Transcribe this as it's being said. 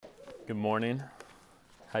Good morning.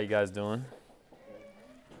 How you guys doing?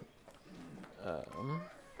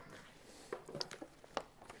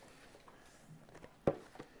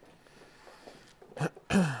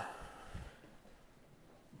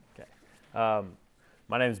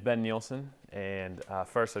 My name is Ben Nielson, and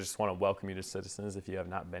first I just want to welcome you to Citizens if you have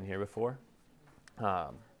not been here before.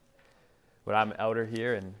 But I'm elder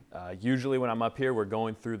here, and usually when I'm up here, we're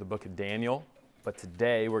going through the book of Daniel. But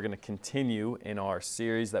today we're going to continue in our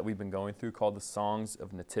series that we've been going through called the Songs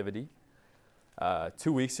of Nativity.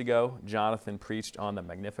 2 weeks ago, Jonathan preached on the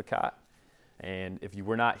Magnificat. And if you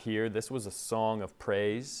were not here, this was a song of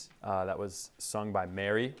praise that was sung by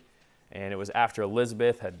Mary. And it was after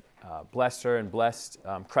Elizabeth had blessed her and blessed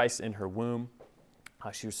Christ in her womb.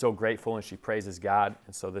 She was so grateful and she praises God.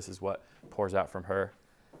 And so this is what pours out from her.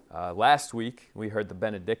 Last week, we heard the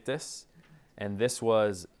Benedictus. And this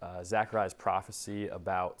was Zechariah's prophecy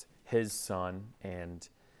about his son and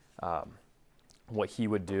what he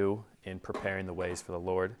would do in preparing the ways for the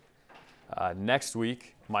Lord. Next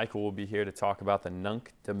week, Michael will be here to talk about the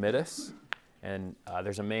Nunc Dimittis. And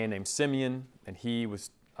there's a man named Simeon, and he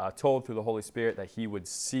was told through the Holy Spirit that he would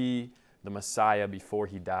see the Messiah before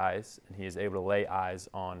he dies, and he is able to lay eyes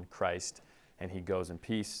on Christ, and he goes in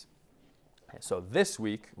peace. And so this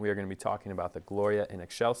week, we are going to be talking about the Gloria in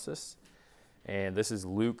Excelsis. And this is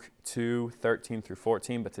Luke 2, 13 through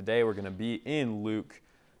 14. But today we're going to be in Luke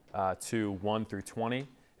 2, 1 through 20.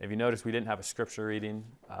 If you notice, we didn't have a scripture reading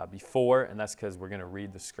before, and that's because we're going to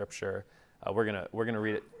read the scripture. We're going to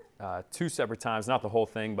read it two separate times, not the whole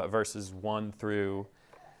thing, but verses 1 through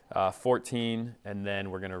 14. And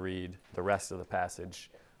then we're going to read the rest of the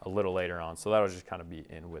passage a little later on. So that'll just kind of be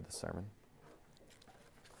in with the sermon.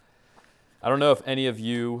 I don't know if any of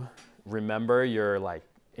you remember your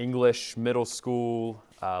English middle school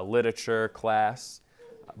literature class,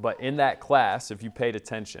 but in that class, if you paid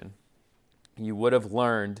attention, you would have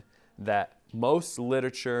learned that most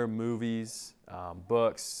literature, movies,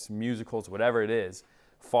 books, musicals, whatever it is,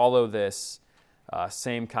 follow this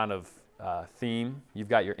same kind of theme. You've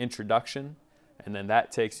got your introduction, and then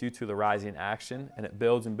that takes you to the rising action, and it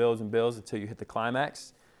builds and builds and builds until you hit the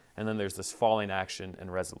climax, and then there's this falling action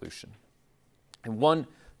and resolution. And one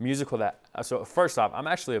musical so first off, I'm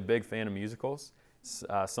actually a big fan of musicals. It's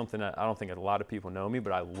something that I don't think a lot of people know me,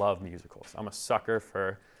 but I love musicals. I'm a sucker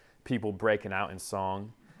for people breaking out in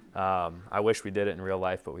song. I wish we did it in real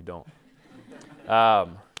life, but we don't.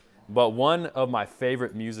 But one of my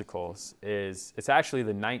favorite musicals it's actually the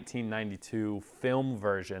 1992 film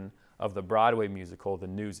version of the Broadway musical, The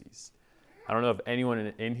Newsies. I don't know if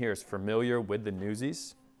anyone in here is familiar with The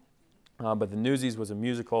Newsies, but The Newsies was a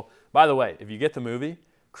musical. By the way, if you get the movie,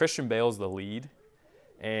 Christian Bale's the lead,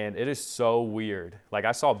 and it is so weird.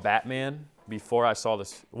 I saw Batman before I saw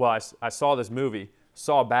this. Well, I saw this movie,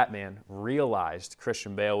 saw Batman, realized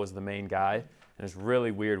Christian Bale was the main guy, and it's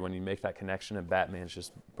really weird when you make that connection and Batman's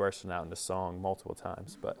just bursting out into song multiple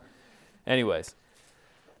times. But anyways,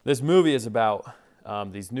 this movie is about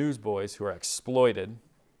these newsboys who are exploited.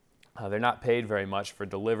 They're not paid very much for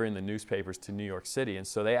delivering the newspapers to New York City, and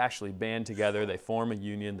so they actually band together, they form a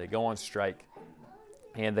union, they go on strike,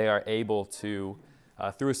 and they are able to,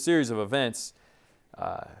 through a series of events,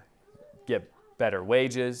 get better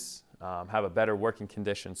wages, have a better working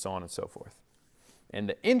condition, so on and so forth. And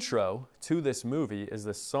the intro to this movie is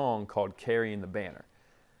this song called Carrying the Banner.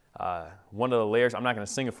 One of the lyrics, I'm not going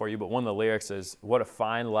to sing it for you, but one of the lyrics is, "What a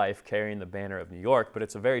fine life carrying the banner of New York," but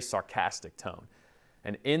it's a very sarcastic tone.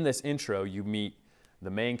 And in this intro, you meet the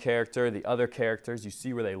main character, the other characters, you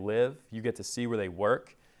see where they live, you get to see where they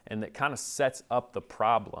work, and it kind of sets up the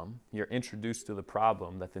problem. You're introduced to the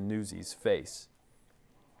problem that the Newsies face.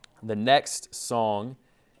 The next song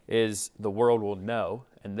is "The World Will Know,"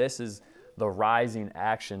 and this is the rising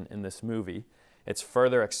action in this movie. It's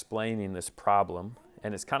further explaining this problem,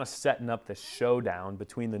 and it's kind of setting up this showdown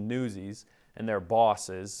between the Newsies and their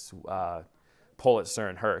bosses, Pulitzer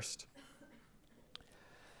and Hearst.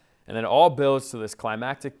 And then it all builds to this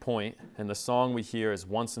climactic point, and the song we hear is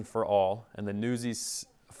 "Once and for All," and the Newsies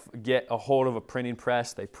get a hold of a printing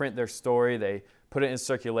press, they print their story, they put it in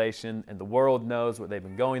circulation, and the world knows what they've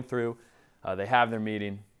been going through. They have their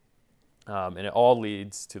meeting, and it all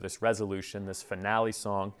leads to this resolution, this finale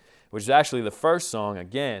song, which is actually the first song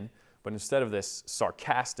again, but instead of this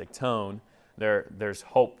sarcastic tone, there's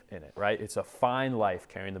hope in it, right? It's a fine life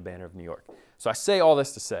carrying the banner of New York. So I say all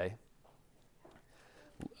this to say,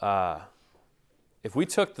 if we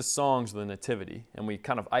took the songs of the Nativity and we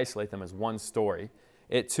kind of isolate them as one story,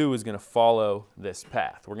 it too is going to follow this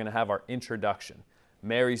path. We're going to have our introduction.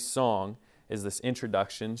 Mary's song is this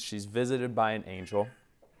introduction. She's visited by an angel.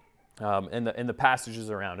 in the passages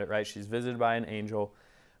around it, right? She's visited by an angel.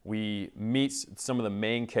 We meet some of the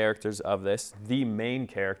main characters of this, the main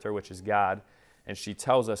character, which is God, and she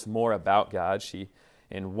tells us more about God.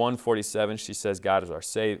 In 147, she says God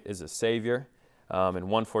is a Savior. In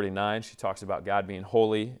 149, she talks about God being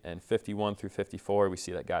holy, and 51 through 54, we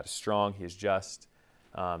see that God is strong, He is just,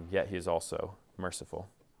 yet He is also merciful.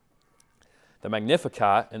 The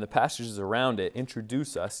Magnificat and the passages around it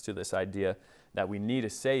introduce us to this idea that we need a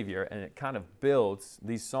Savior, and it kind of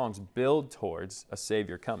these songs build towards a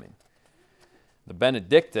Savior coming. The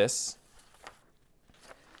Benedictus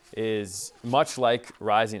is much like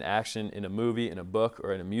rising action in a movie, in a book,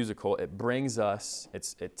 or in a musical. It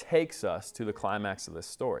takes us to the climax of this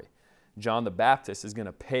story. John the Baptist is going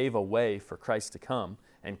to pave a way for Christ to come,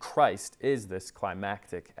 and Christ is this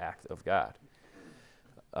climactic act of God.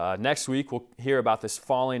 Next week, we'll hear about this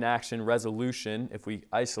falling action resolution if we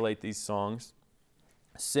isolate these songs.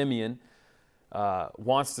 Simeon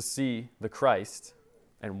wants to see the Christ,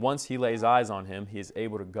 and once he lays eyes on him, he is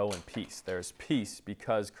able to go in peace. There is peace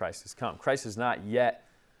because Christ has come. Christ has not yet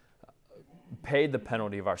paid the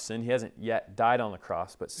penalty of our sin. He hasn't yet died on the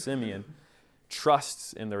cross, but Simeon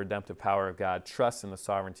trusts in the redemptive power of God, trusts in the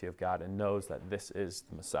sovereignty of God, and knows that this is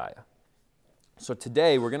the Messiah. So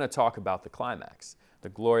today, we're going to talk about the climax, the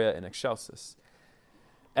Gloria and Excelsis.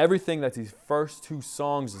 Everything that these first two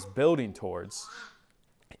songs is building towards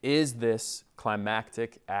is this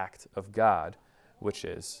climactic act of God, which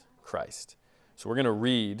is Christ. So we're going to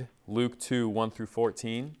read Luke 2, 1 through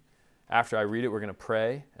 14. After I read it, we're going to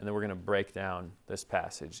pray, and then we're going to break down this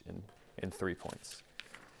passage in 3 points.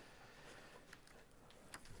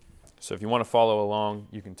 So if you want to follow along,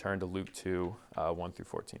 you can turn to Luke 2, 1 through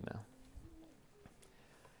 14 now.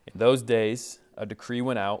 In those days, a decree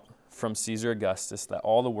went out from Caesar Augustus that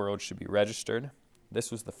all the world should be registered.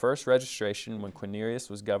 This was the first registration when Quirinius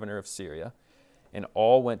was governor of Syria, and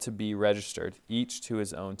all went to be registered, each to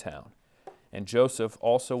his own town. And Joseph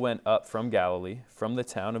also went up from Galilee, from the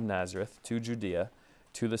town of Nazareth to Judea,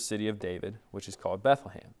 to the city of David, which is called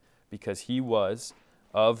Bethlehem, because he was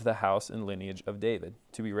of the house and lineage of David,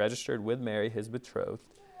 to be registered with Mary, his betrothed,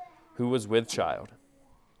 who was with child.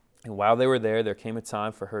 And while they were there came a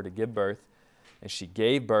time for her to give birth, and she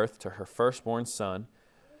gave birth to her firstborn son,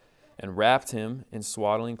 and wrapped him in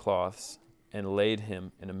swaddling cloths, and laid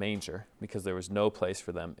him in a manger, because there was no place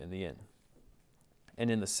for them in the inn.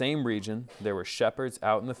 And in the same region there were shepherds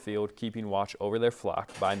out in the field, keeping watch over their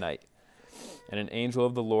flock by night. And an angel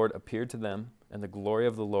of the Lord appeared to them, and the glory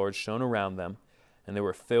of the Lord shone around them, and they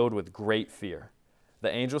were filled with great fear.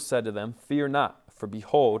 The angel said to them, "Fear not, for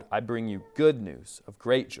behold, I bring you good news of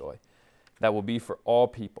great joy, that will be for all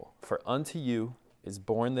people. For unto you is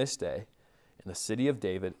born this day in the city of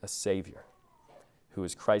David a Savior, who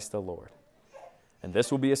is Christ the Lord. And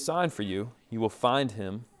this will be a sign for you. You will find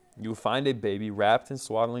a baby wrapped in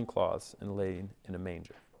swaddling cloths and laid in a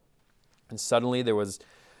manger." And suddenly there was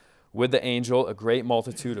with the angel a great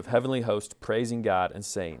multitude of heavenly hosts praising God and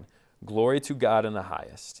saying, "Glory to God in the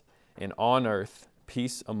highest, and on earth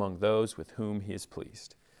peace among those with whom he is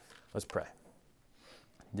pleased." Let's pray.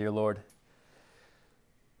 Dear Lord,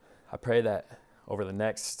 I pray that over the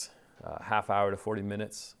next half hour to 40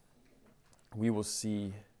 minutes, we will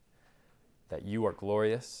see that you are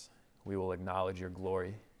glorious. We will acknowledge your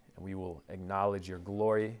glory, and we will acknowledge your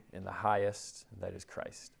glory in the highest, that is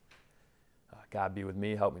Christ. God, be with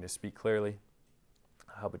me. Help me to speak clearly.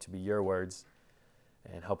 Help it to be your words,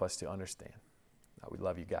 and help us to understand. We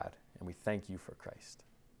love you, God, and we thank you for Christ.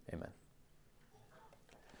 Amen.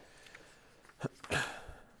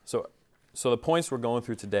 So the points we're going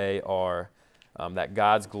through today are that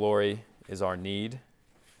God's glory is our need.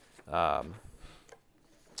 The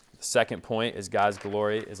second point is God's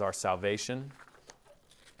glory is our salvation.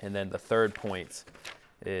 And then the third point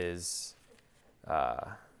is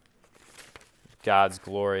God's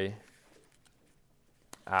glory,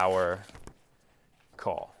 our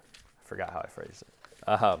call. I forgot how I phrased it.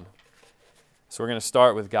 So we're going to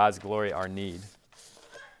start with God's glory, our need.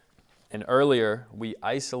 And earlier, we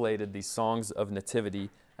isolated these songs of nativity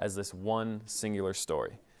as this one singular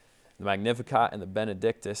story. The Magnificat and the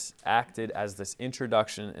Benedictus acted as this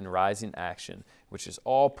introduction and rising action, which is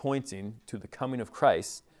all pointing to the coming of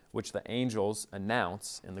Christ, which the angels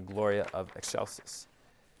announce in the Gloria of Excelsis.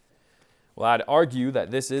 Well, I'd argue that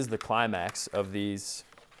this is the climax of these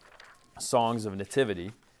songs of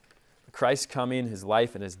nativity. Christ's coming, his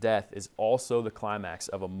life, and his death is also the climax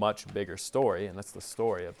of a much bigger story, and that's the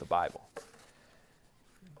story of the Bible.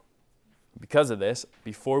 Because of this,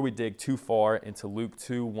 before we dig too far into Luke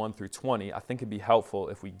 2, 1 through 20, I think it'd be helpful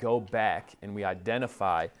if we go back and we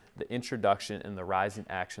identify the introduction and the rising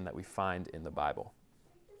action that we find in the Bible.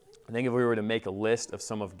 I think if we were to make a list of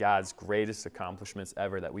some of God's greatest accomplishments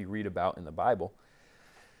ever that we read about in the Bible,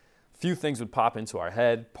 a few things would pop into our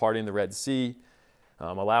head: parting the Red Sea,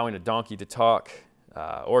 allowing a donkey to talk,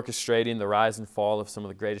 orchestrating the rise and fall of some of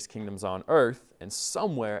the greatest kingdoms on earth, and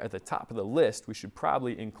somewhere at the top of the list, we should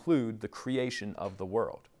probably include the creation of the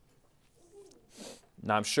world.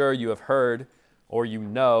 Now, I'm sure you have heard, or you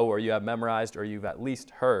know, or you have memorized, or you've at least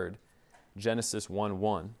heard Genesis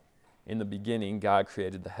 1:1. In the beginning, God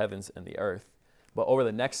created the heavens and the earth. But over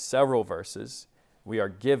the next several verses, we are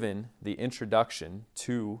given the introduction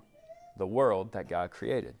to the world that God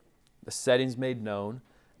created. The setting's made known,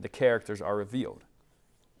 the characters are revealed.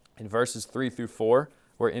 In verses 3 through 4,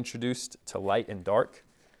 we're introduced to light and dark.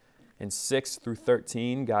 In 6 through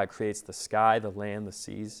 13, God creates the sky, the land, the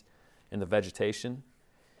seas, and the vegetation.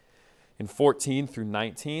 In 14 through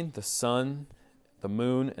 19, the sun, the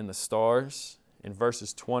moon, and the stars. In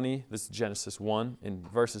verses 20, this is Genesis 1. In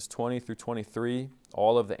verses 20 through 23,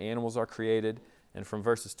 all of the animals are created. And from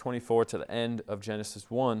verses 24 to the end of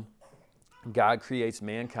Genesis 1, God creates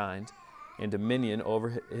mankind, and dominion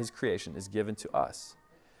over his creation is given to us.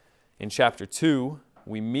 In chapter 2,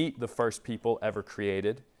 we meet the first people ever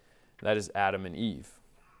created. That is Adam and Eve.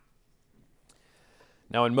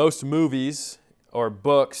 Now, in most movies or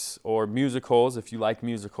books or musicals, if you like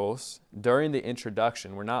musicals, during the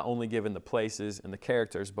introduction, we're not only given the places and the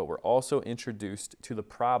characters, but we're also introduced to the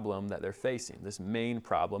problem that they're facing, this main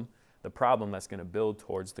problem, the problem that's going to build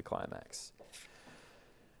towards the climax.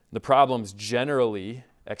 The problem's generally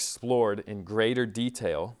explored in greater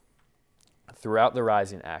detail throughout the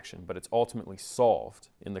rising action, but it's ultimately solved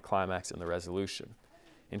in the climax and the resolution.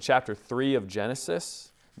 In chapter 3 of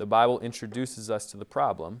Genesis, the Bible introduces us to the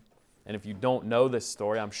problem. And if you don't know this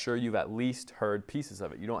story, I'm sure you've at least heard pieces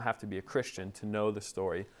of it. You don't have to be a Christian to know the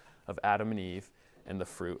story of Adam and Eve and the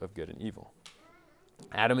fruit of good and evil.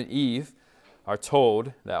 Adam and Eve are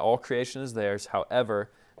told that all creation is theirs.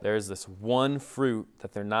 However, there is this one fruit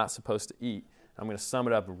that they're not supposed to eat. I'm going to sum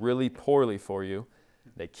it up really poorly for you.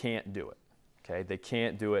 They can't do it. Okay? They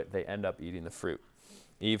can't do it. They end up eating the fruit.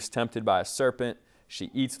 Eve's tempted by a serpent. She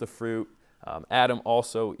eats the fruit. Adam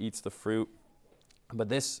also eats the fruit. But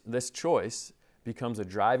this choice becomes a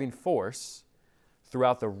driving force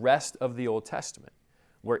throughout the rest of the Old Testament.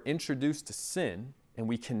 We're introduced to sin, and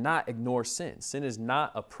we cannot ignore sin. Sin is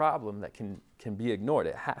not a problem that can be ignored.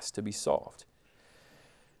 It has to be solved.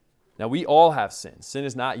 Now, we all have sin. Sin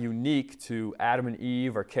is not unique to Adam and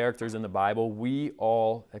Eve or characters in the Bible. We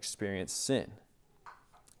all experience sin,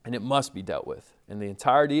 and it must be dealt with. In the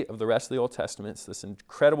entirety of the rest of the Old Testament, it's this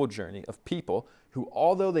incredible journey of people who,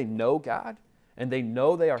 although they know God, and they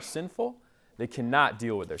know they are sinful, they cannot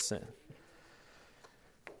deal with their sin.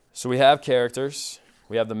 So we have characters.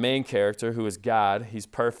 We have the main character, who is God. He's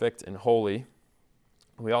perfect and holy.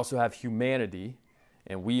 We also have humanity,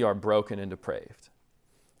 and we are broken and depraved.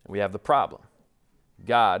 And we have the problem.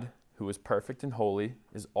 God, who is perfect and holy,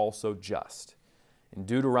 is also just. In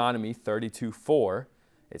Deuteronomy 32:4,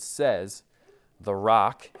 it says, "The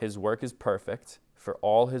rock, his work is perfect, for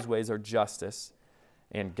all his ways are justice,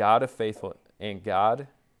 and a God of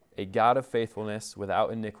faithfulness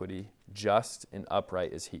without iniquity, just and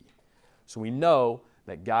upright is he." So we know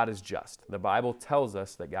that God is just. The Bible tells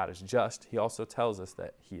us that God is just. He also tells us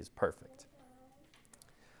that he is perfect.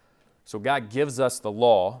 So God gives us the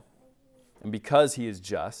law, and because he is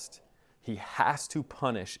just, he has to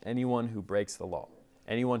punish anyone who breaks the law,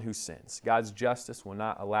 anyone who sins. God's justice will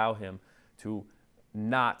not allow him to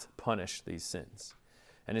not punish these sins.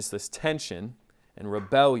 And it's this tension and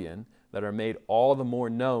rebellion that are made all the more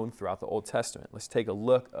known throughout the Old Testament. Let's take a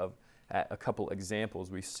look at a couple examples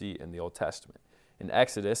we see in the Old Testament. In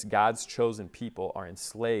Exodus, God's chosen people are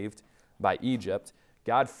enslaved by Egypt.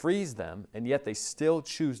 God frees them, and yet they still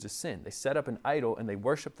choose to sin. They set up an idol, and they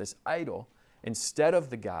worship this idol instead of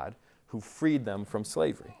the God who freed them from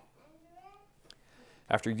slavery.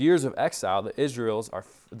 After years of exile, the Israelites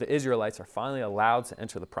are finally allowed to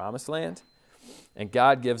enter the Promised Land, and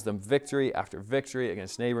God gives them victory after victory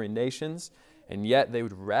against neighboring nations, and yet they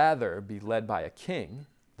would rather be led by a king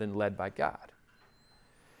than led by God.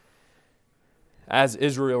 As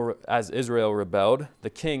Israel rebelled, the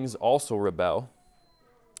kings also rebel.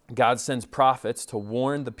 God sends prophets to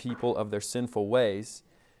warn the people of their sinful ways,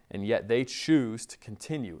 and yet they choose to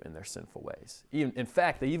continue in their sinful ways. In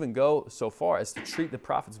fact, they even go so far as to treat the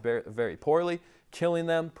prophets very, very poorly, killing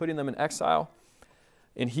them, putting them in exile.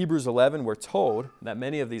 In Hebrews 11, we're told that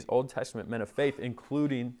many of these Old Testament men of faith,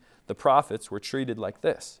 including the prophets, were treated like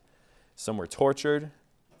this. Some were tortured,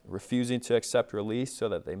 refusing to accept release so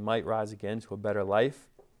that they might rise again to a better life.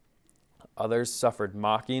 Others suffered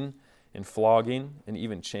mocking and flogging and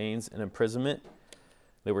even chains and imprisonment.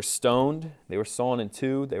 They were stoned, they were sawn in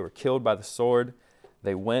two, they were killed by the sword.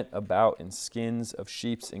 They went about in skins of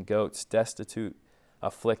sheep and goats, destitute,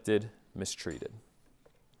 afflicted, mistreated.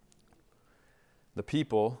 The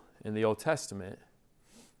people in the Old Testament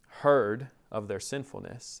heard of their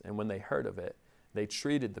sinfulness, and when they heard of it, they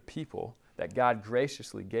treated the people that God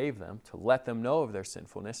graciously gave them to let them know of their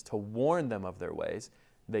sinfulness, to warn them of their ways.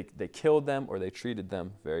 They killed them or they treated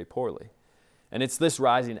them very poorly. And it's this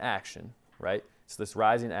rising action, right? It's this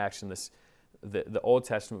rising action, the Old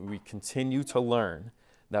Testament, we continue to learn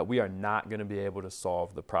that we are not going to be able to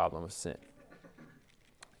solve the problem of sin.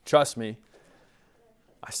 Trust me,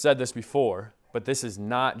 I said this before, but this is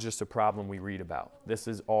not just a problem we read about. This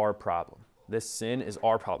is our problem. This sin is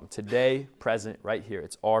our problem. Today, present, right here,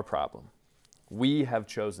 it's our problem. We have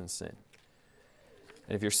chosen sin.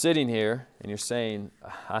 And if you're sitting here and you're saying,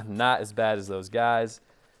 I'm not as bad as those guys,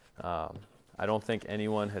 I don't think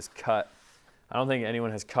anyone has cut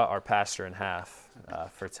our pastor in half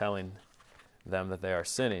for telling them that they are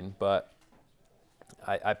sinning, but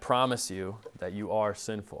I promise you that you are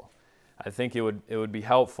sinful. I think it would be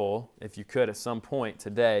helpful if you could at some point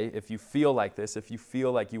today, if you feel like this, if you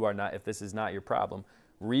feel like you are not, if this is not your problem,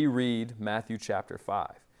 reread Matthew chapter 5.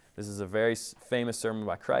 This is a very famous sermon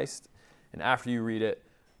by Christ, and after you read it,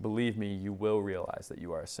 believe me, you will realize that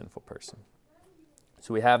you are a sinful person.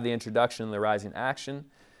 So we have the introduction and the rising action.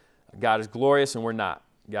 God is glorious and we're not.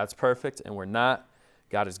 God's perfect and we're not.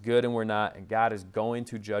 God is good and we're not. And God is going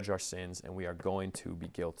to judge our sins and we are going to be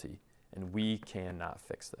guilty. And we cannot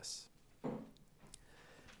fix this.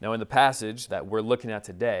 Now in the passage that we're looking at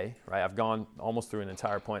today, right, I've gone almost through an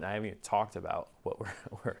entire point. I haven't even talked about what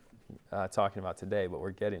we're talking about today, but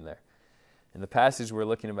we're getting there. In the passage we're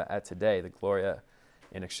looking at today, the Gloria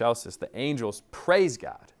in Excelsis, the angels praise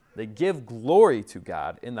God. They give glory to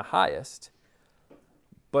God in the highest,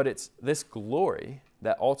 but it's this glory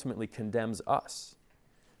that ultimately condemns us.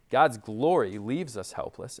 God's glory leaves us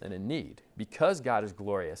helpless and in need. Because God is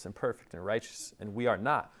glorious and perfect and righteous, and we are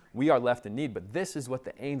not, we are left in need, but this is what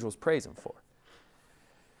the angels praise Him for.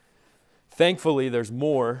 Thankfully, there's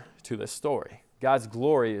more to this story. God's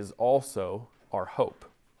glory is also our hope.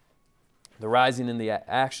 The rising in the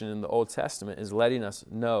action in the Old Testament is letting us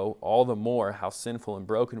know all the more how sinful and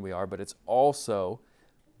broken we are, but it's also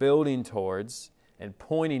building towards and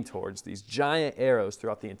pointing towards these giant arrows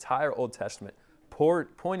throughout the entire Old Testament,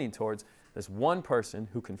 pointing towards this one person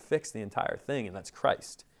who can fix the entire thing, and that's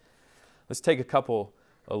Christ. Let's take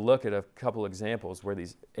a look at a couple examples where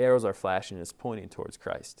these arrows are flashing and it's pointing towards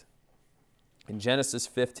Christ. In Genesis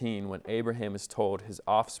 15, when Abraham is told his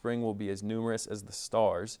offspring will be as numerous as the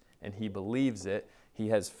stars, and he believes it, he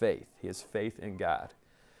has faith. He has faith in God.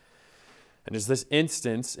 And there's this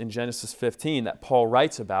instance in Genesis 15 that Paul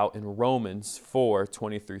writes about in Romans 4,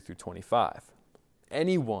 23 through 25.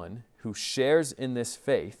 Anyone who shares in this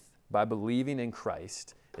faith by believing in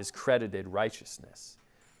Christ is credited righteousness.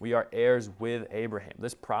 We are heirs with Abraham.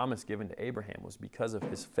 This promise given to Abraham was because of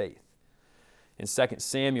his faith. In 2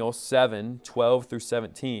 Samuel 7, 12 through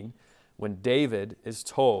 17, when David is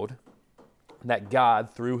told that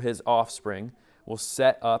God, through his offspring, will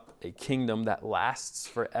set up a kingdom that lasts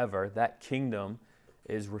forever, that kingdom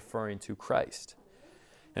is referring to Christ.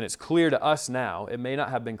 And it's clear to us now, it may not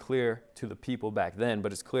have been clear to the people back then,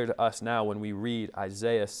 but it's clear to us now when we read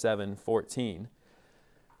Isaiah 7:14.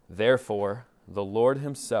 Therefore, the Lord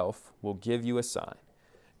Himself will give you a sign.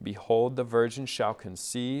 Behold, the virgin shall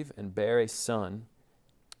conceive and bear a son,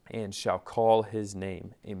 and shall call his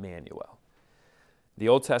name Emmanuel. The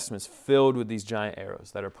Old Testament is filled with these giant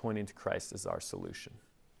arrows that are pointing to Christ as our solution.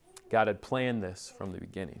 God had planned this from the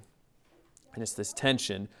beginning. And it's this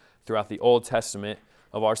tension throughout the Old Testament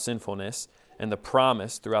of our sinfulness and the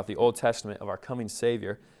promise throughout the Old Testament of our coming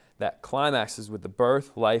Savior that climaxes with the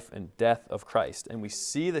birth, life, and death of Christ. And we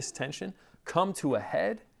see this tension come to a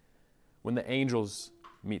head when the angels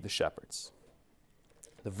meet the shepherds.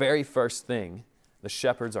 The very first thing the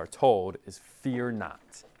shepherds are told is, fear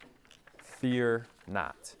not. Fear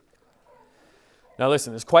not. Now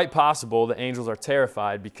listen, it's quite possible the angels are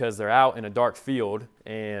terrified because they're out in a dark field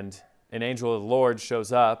and an angel of the Lord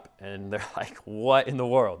shows up and they're like, what in the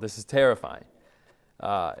world? This is terrifying.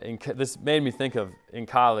 This made me think of, in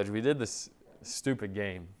college, we did this stupid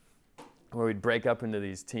game where we'd break up into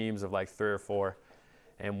these teams of like 3 or 4,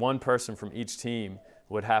 and one person from each team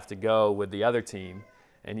would have to go with the other team,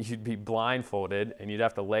 and you'd be blindfolded, and you'd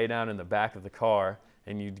have to lay down in the back of the car,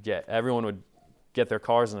 and everyone would get their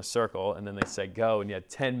cars in a circle, and then they'd say go, and you had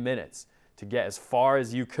 10 minutes to get as far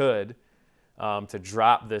as you could to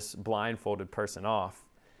drop this blindfolded person off.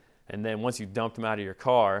 And then once you dumped them out of your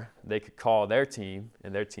car, they could call their team,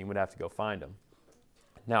 and their team would have to go find them.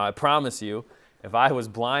 Now, I promise you, if I was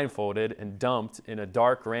blindfolded and dumped in a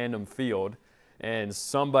dark, random field, and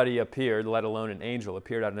somebody appeared, let alone an angel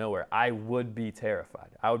appeared out of nowhere, I would be terrified.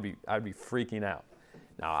 I'd be freaking out.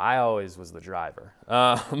 Now, I always was the driver.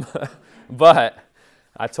 But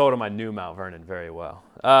I told him I knew Mount Vernon very well.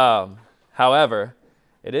 However,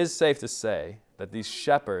 it is safe to say that these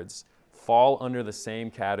shepherds fall under the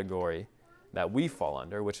same category that we fall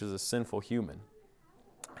under, which is a sinful human.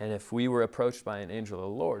 And if we were approached by an angel of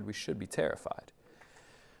the Lord, we should be terrified.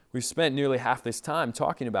 We've spent nearly half this time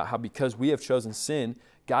talking about how because we have chosen sin,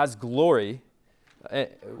 God's glory,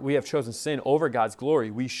 we have chosen sin over God's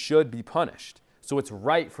glory, we should be punished. So it's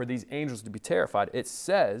right for these angels to be terrified. It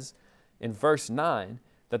says in verse 9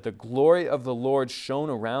 that the glory of the Lord shone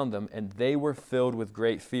around them and they were filled with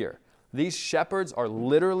great fear. These shepherds are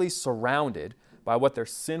literally surrounded by what their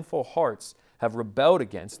sinful hearts have rebelled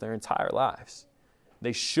against their entire lives.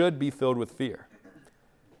 They should be filled with fear,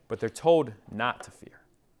 but they're told not to fear.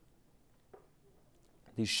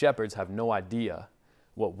 These shepherds have no idea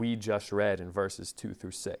what we just read in verses 2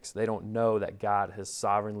 through 6. They don't know that God has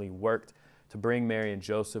sovereignly worked to bring Mary and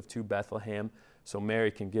Joseph to Bethlehem so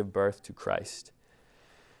Mary can give birth to Christ.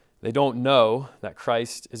 They don't know that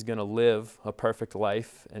Christ is going to live a perfect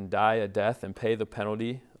life and die a death and pay the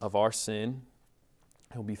penalty of our sin.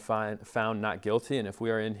 He'll be found not guilty, and if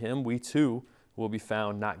we are in him, we too will be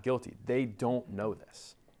found not guilty. They don't know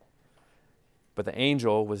this. But the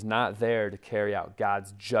angel was not there to carry out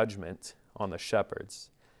God's judgment on the shepherds,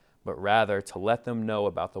 but rather to let them know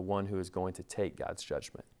about the one who is going to take God's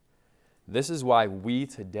judgment. This is why we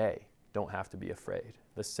today don't have to be afraid.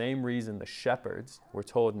 The same reason the shepherds were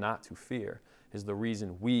told not to fear is the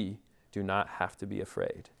reason we do not have to be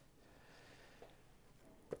afraid.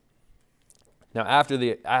 Now, after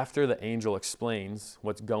the angel explains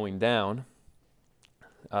what's going down,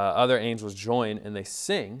 other angels join and they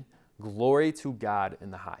sing, "Glory to God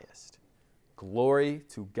in the highest." Glory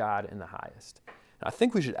to God in the highest. And I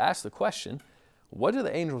think we should ask the question, what do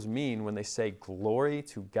the angels mean when they say glory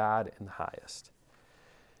to God in the highest?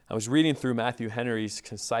 I was reading through Matthew Henry's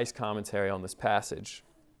concise commentary on this passage.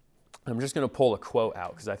 I'm just going to pull a quote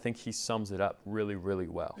out because I think he sums it up really, really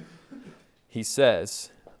well. He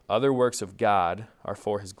says, "Other works of God are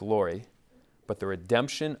for his glory, but the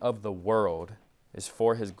redemption of the world is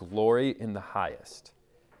for his glory in the highest.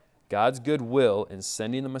 God's good will in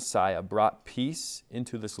sending the Messiah brought peace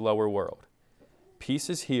into this lower world. Peace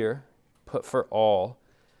is here, put for all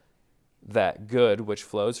that good which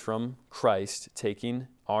flows from Christ taking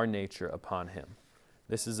our nature upon him.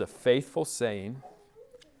 This is a faithful saying,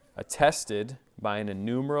 attested by an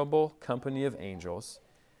innumerable company of angels,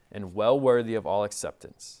 and well worthy of all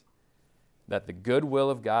acceptance, that the good will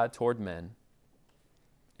of God toward men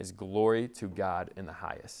is glory to God in the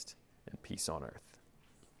highest, and peace on earth."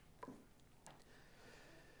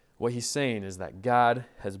 What he's saying is that God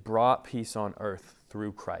has brought peace on earth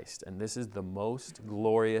through Christ, and this is the most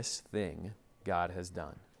glorious thing God has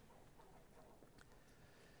done.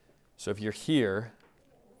 So if you're here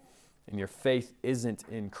and your faith isn't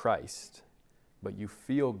in Christ, but you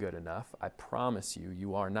feel good enough, I promise you,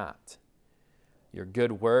 you are not. Your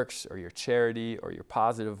good works or your charity or your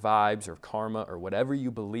positive vibes or karma or whatever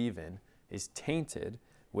you believe in is tainted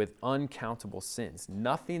with uncountable sins.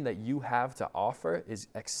 Nothing that you have to offer is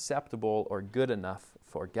acceptable or good enough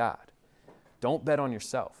for God. Don't bet on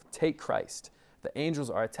yourself. Take Christ. The angels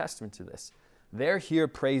are a testament to this. They're here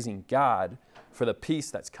praising God for the peace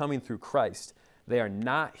that's coming through Christ. They are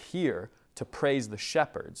not here to praise the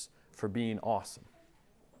shepherds for being awesome.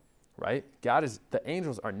 Right? The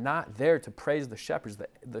angels are not there to praise the shepherds.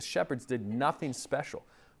 The shepherds did nothing special.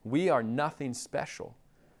 We are nothing special.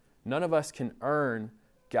 None of us can earn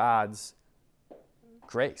God's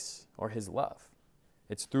grace or his love.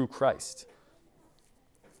 It's through Christ.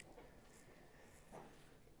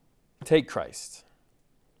 Take Christ.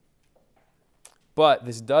 But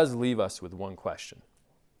this does leave us with one question.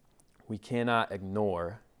 We cannot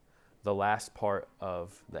ignore the last part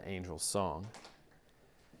of the angel's song.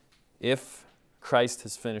 If Christ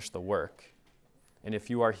has finished the work, and if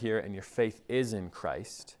you are here and your faith is in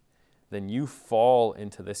Christ, then you fall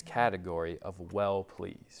into this category of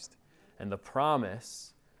well-pleased. And the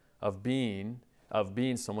promise of being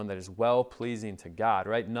someone that is well-pleasing to God,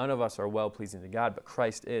 right? None of us are well-pleasing to God, but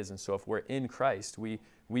Christ is. And so if we're in Christ, we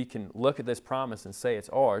can look at this promise and say it's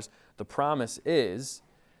ours. The promise is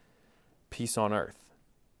peace on earth.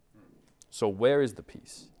 So where is the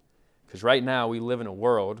peace? Because right now we live in a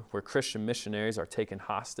world where Christian missionaries are taken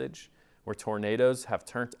hostage, where tornadoes have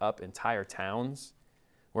turned up entire towns,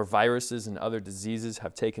 where viruses and other diseases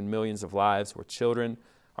have taken millions of lives, where children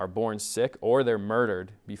are born sick or they're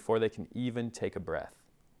murdered before they can even take a breath.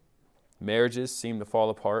 Marriages seem to fall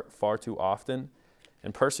apart far too often,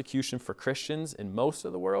 and persecution for Christians in most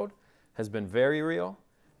of the world has been very real,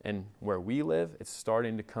 and where we live, it's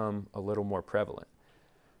starting to become a little more prevalent.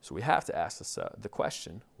 So we have to ask the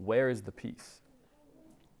question, where is the peace?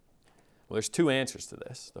 Well, there's two answers to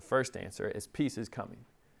this. The first answer is peace is coming.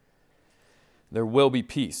 There will be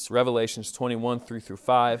peace. Revelations 21,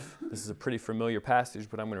 3-5. This is a pretty familiar passage,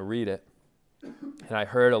 but I'm going to read it. And I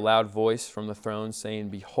heard a loud voice from the throne saying,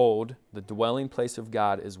 "Behold, the dwelling place of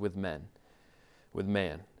God is with men, with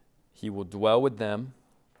man. He will dwell with them,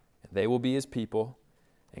 and they will be his people,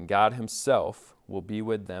 and God himself will be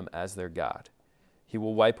with them as their God. He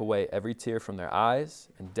will wipe away every tear from their eyes,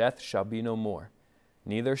 and death shall be no more.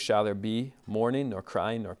 Neither shall there be mourning, nor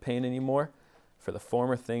crying, nor pain any more, for the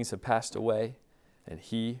former things have passed away." And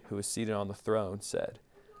he who is seated on the throne said,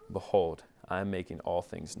 "Behold, I am making all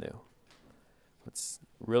things new." Let's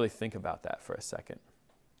really think about that for a second.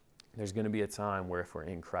 There's going to be a time where if we're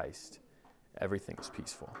in Christ, everything is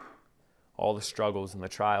peaceful. All the struggles and the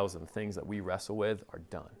trials and the things that we wrestle with are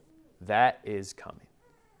done. That is coming.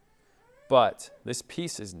 But this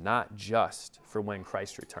peace is not just for when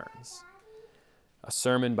Christ returns. A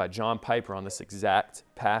sermon by John Piper on this exact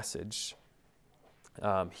passage,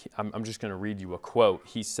 I'm just going to read you a quote.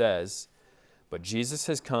 He says, "But Jesus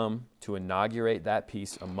has come to inaugurate that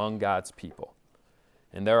peace among God's people.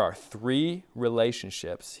 And there are 3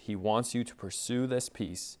 relationships he wants you to pursue this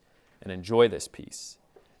peace and enjoy this peace.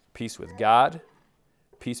 Peace with God,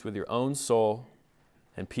 peace with your own soul,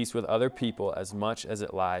 and peace with other people as much as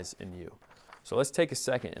it lies in you." So let's take a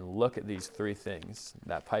second and look at these 3 things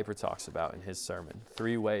that Piper talks about in his sermon.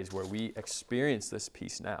 3 ways where we experience this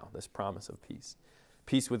peace now, this promise of peace.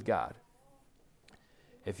 Peace with God.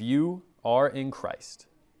 If you are in Christ,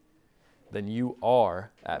 then you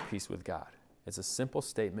are at peace with God. It's a simple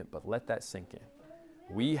statement, but let that sink in.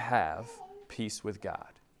 We have peace with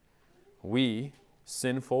God. We,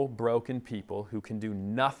 sinful, broken people who can do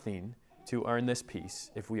nothing to earn this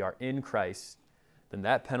peace, if we are in Christ, then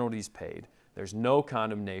that penalty is paid. There's no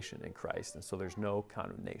condemnation in Christ, and so there's no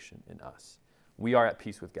condemnation in us. We are at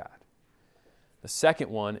peace with God. The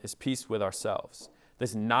second one is peace with ourselves.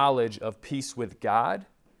 This knowledge of peace with God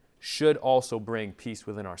should also bring peace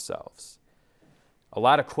within ourselves. A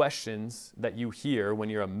lot of questions that you hear when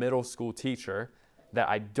you're a middle school teacher that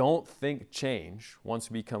I don't think change once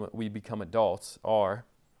we become adults are,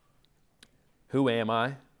 who am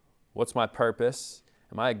I? What's my purpose?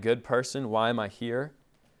 Am I a good person? Why am I here?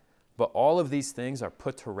 But all of these things are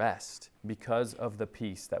put to rest because of the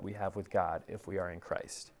peace that we have with God if we are in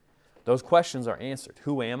Christ. Those questions are answered.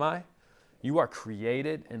 Who am I? You are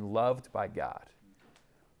created and loved by God.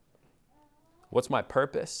 What's my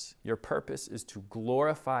purpose? Your purpose is to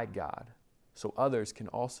glorify God so others can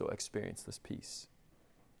also experience this peace.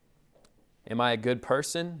 Am I a good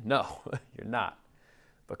person? No, you're not.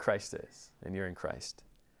 But Christ is, and you're in Christ.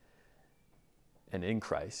 And in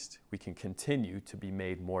Christ, we can continue to be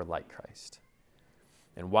made more like Christ.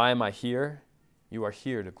 And why am I here? You are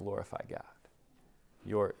here to glorify God.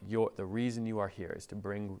 The reason you are here is to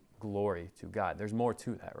bring glory to God. There's more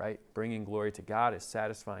to that, right? Bringing glory to God is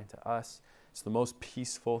satisfying to us. It's the most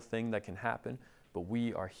peaceful thing that can happen, but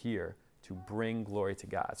we are here to bring glory to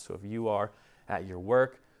God. So if you are at your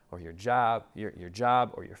work or your job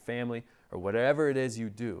or your family or whatever it is you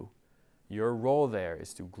do, your role there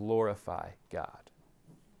is to glorify God.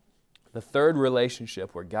 The third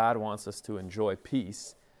relationship where God wants us to enjoy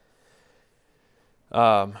peace.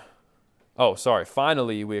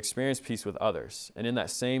 Finally, we experience peace with others. And in that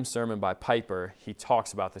same sermon by Piper, he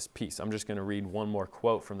talks about this peace. I'm just going to read one more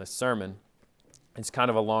quote from this sermon. It's kind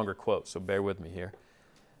of a longer quote, so bear with me here.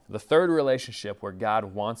 The third relationship where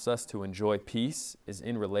God wants us to enjoy peace is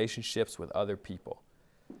in relationships with other people.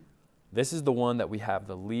 This is the one that we have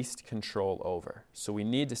the least control over. So we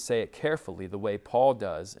need to say it carefully the way Paul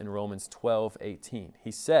does in Romans 12:18.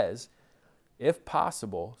 He says, "If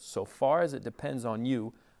possible, so far as it depends on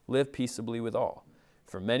you, live peaceably with all.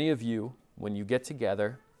 For many of you, when you get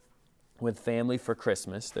together with family for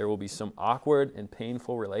Christmas, there will be some awkward and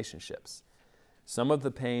painful relationships. Some of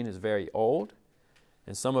the pain is very old,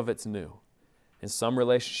 and some of it's new. In some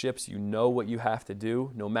relationships, you know what you have to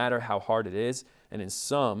do, no matter how hard it is, and in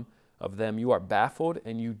some of them, you are baffled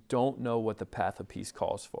and you don't know what the path of peace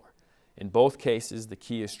calls for. In both cases, the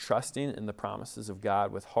key is trusting in the promises of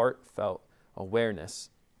God with heartfelt awareness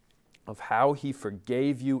of how He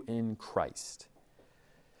forgave you in Christ."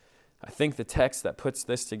 I think the text that puts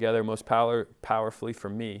this together most powerfully for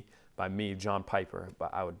me by me, John Piper,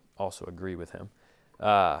 but I would also agree with him.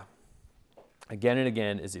 Again and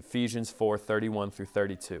again is Ephesians 4:31 through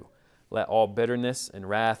 32. Let all bitterness and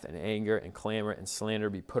wrath and anger and clamor and slander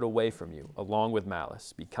be put away from you, along with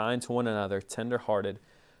malice. Be kind to one another, tender-hearted,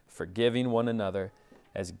 forgiving one another,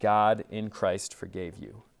 as God in Christ forgave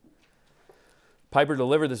you. Piper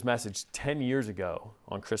delivered this message 10 years ago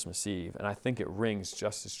on Christmas Eve, and I think it rings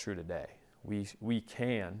just as true today. We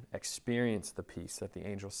can experience the peace that the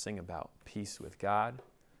angels sing about, peace with God,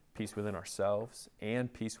 peace within ourselves,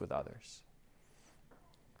 and peace with others.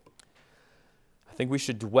 I think we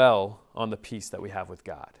should dwell on the peace that we have with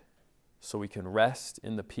God so we can rest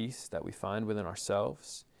in the peace that we find within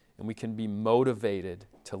ourselves, and we can be motivated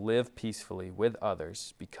to live peacefully with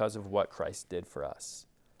others because of what Christ did for us.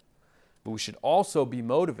 But we should also be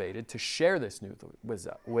motivated to share this news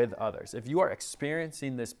with others. If you are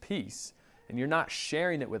experiencing this peace and you're not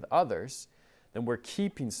sharing it with others, then we're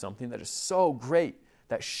keeping something that is so great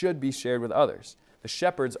that should be shared with others. The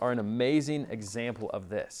shepherds are an amazing example of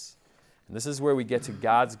this. And this is where we get to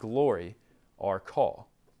God's glory, our call.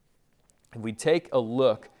 If we take a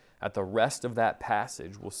look at the rest of that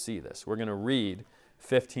passage, we'll see this. We're going to read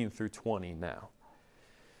 15 through 20 now.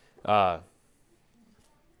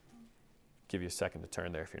 Give you a second to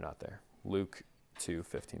turn there if you're not there. Luke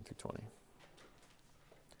 2:15 through 20.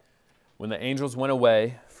 When the angels went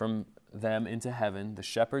away from them into heaven, the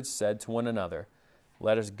shepherds said to one another,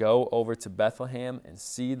 "Let us go over to Bethlehem and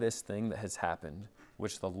see this thing that has happened,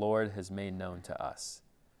 which the Lord has made known to us."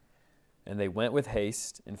 And they went with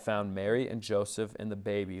haste and found Mary and Joseph and the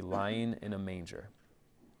baby lying in a manger.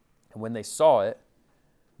 And when they saw it,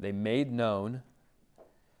 they made known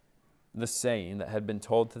the saying that had been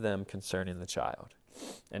told to them concerning the child.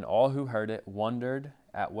 And all who heard it wondered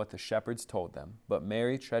at what the shepherds told them. But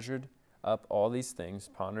Mary treasured up all these things,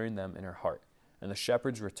 pondering them in her heart. And the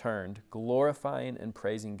shepherds returned, glorifying and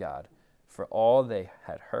praising God for all they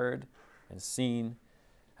had heard and seen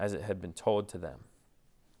as it had been told to them.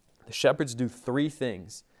 The shepherds do three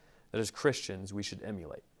things that as Christians we should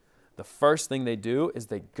emulate. The first thing they do is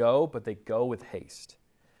they go, but they go with haste.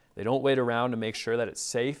 They don't wait around to make sure that it's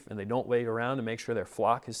safe, and they don't wait around to make sure their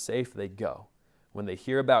flock is safe. They go. When they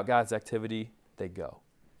hear about God's activity, they go.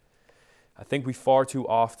 I think we far too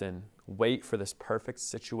often wait for this perfect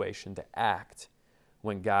situation to act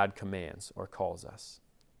when God commands or calls us.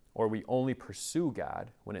 Or we only pursue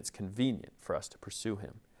God when it's convenient for us to pursue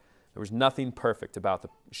Him. There was nothing perfect about the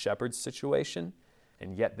shepherds' situation,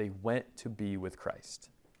 and yet they went to be with Christ.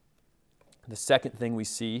 The second thing we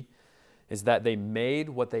see is that they made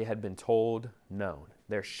what they had been told known.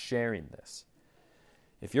 They're sharing this.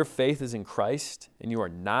 If your faith is in Christ and you are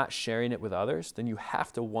not sharing it with others, then you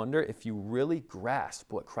have to wonder if you really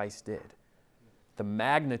grasp what Christ did, the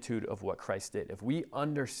magnitude of what Christ did. If we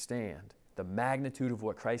understand the magnitude of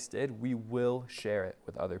what Christ did, we will share it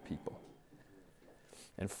with other people.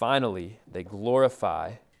 And finally, they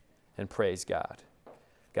glorify and praise God.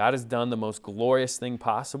 God has done the most glorious thing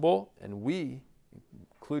possible, and we,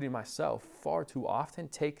 including myself, far too often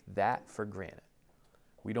take that for granted.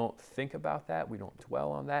 We don't think about that. We don't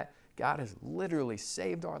dwell on that. God has literally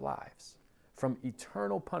saved our lives from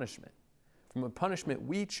eternal punishment, from a punishment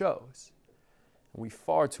we chose. And we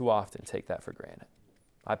far too often take that for granted.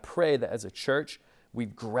 I pray that as a church, we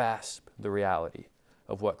grasp the reality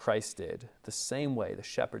of what Christ did the same way the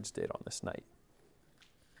shepherds did on this night.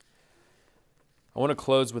 I want to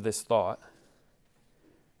close with this thought.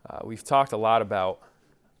 We've talked a lot about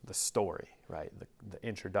the story, right? The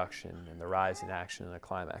introduction and the rise in action and the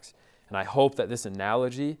climax. And I hope that this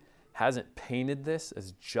analogy hasn't painted this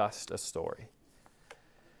as just a story.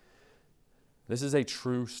 This is a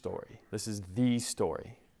true story. This is the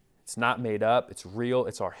story. It's not made up. It's real.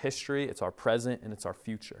 It's our history. It's our present. And it's our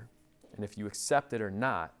future. And if you accept it or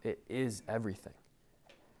not, it is everything.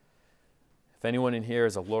 If anyone in here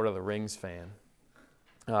is a Lord of the Rings fan,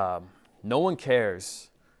 no one cares.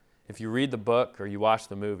 If you read the book or you watch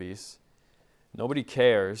the movies, nobody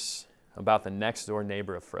cares about the next door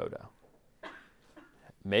neighbor of Frodo.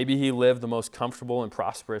 Maybe he lived the most comfortable and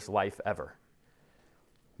prosperous life ever.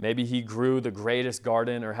 Maybe he grew the greatest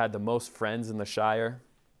garden or had the most friends in the Shire.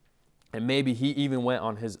 And maybe he even went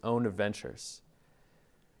on his own adventures.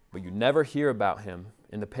 But you never hear about him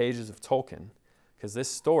in the pages of Tolkien because this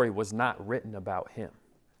story was not written about him.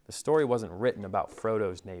 The story wasn't written about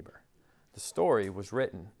Frodo's neighbor. The story was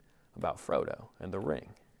written about Frodo and the ring.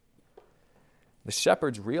 The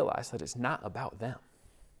shepherds realized that it's not about them,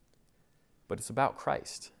 but it's about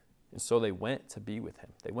Christ. And so they went to be with him.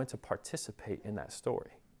 They went to participate in that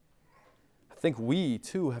story. I think we,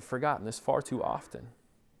 too, have forgotten this far too often.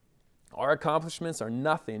 Our accomplishments are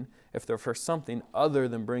nothing if they're for something other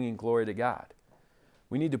than bringing glory to God.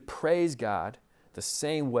 We need to praise God the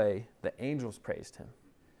same way the angels praised him.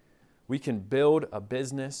 We can build a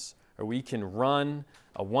business, or we can run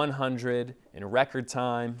a 100 in record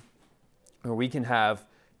time, or we can have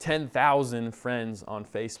 10,000 friends on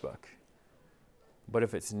Facebook. But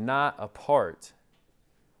if it's not a part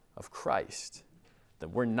of Christ,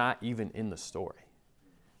 then we're not even in the story.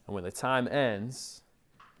 And when the time ends,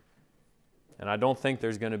 and I don't think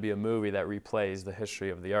there's going to be a movie that replays the history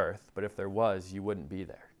of the earth, but if there was, you wouldn't be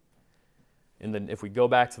there. If we go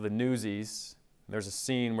back to the Newsies, there's a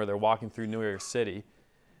scene where they're walking through New York City,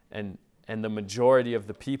 and the majority of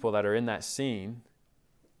the people that are in that scene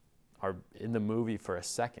are in the movie for a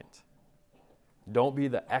second. Don't be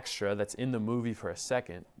the extra that's in the movie for a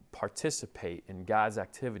second. Participate in God's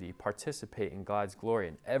activity. Participate in God's glory.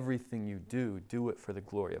 And everything you do, do it for the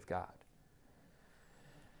glory of God.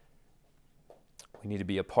 We need to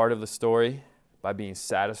be a part of the story by being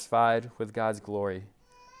satisfied with God's glory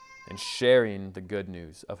and sharing the good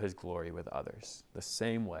news of his glory with others, the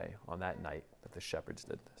same way on that night that the shepherds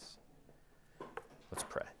did this. Let's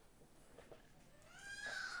pray.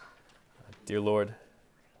 Dear Lord,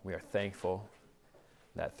 we are thankful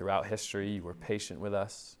that throughout history you were patient with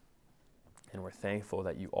us, and we're thankful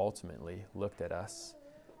that you ultimately looked at us,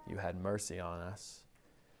 you had mercy on us,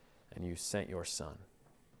 and you sent your Son.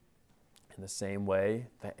 In the same way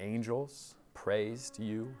the angels praised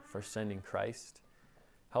you for sending Christ,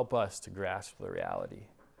 help us to grasp the reality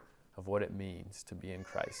of what it means to be in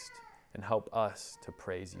Christ, and help us to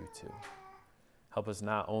praise you too. Help us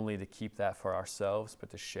not only to keep that for ourselves, but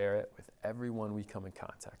to share it with everyone we come in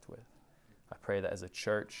contact with. I pray that as a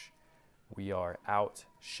church, we are out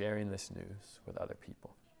sharing this news with other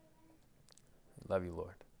people. We love you,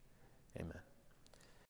 Lord. Amen.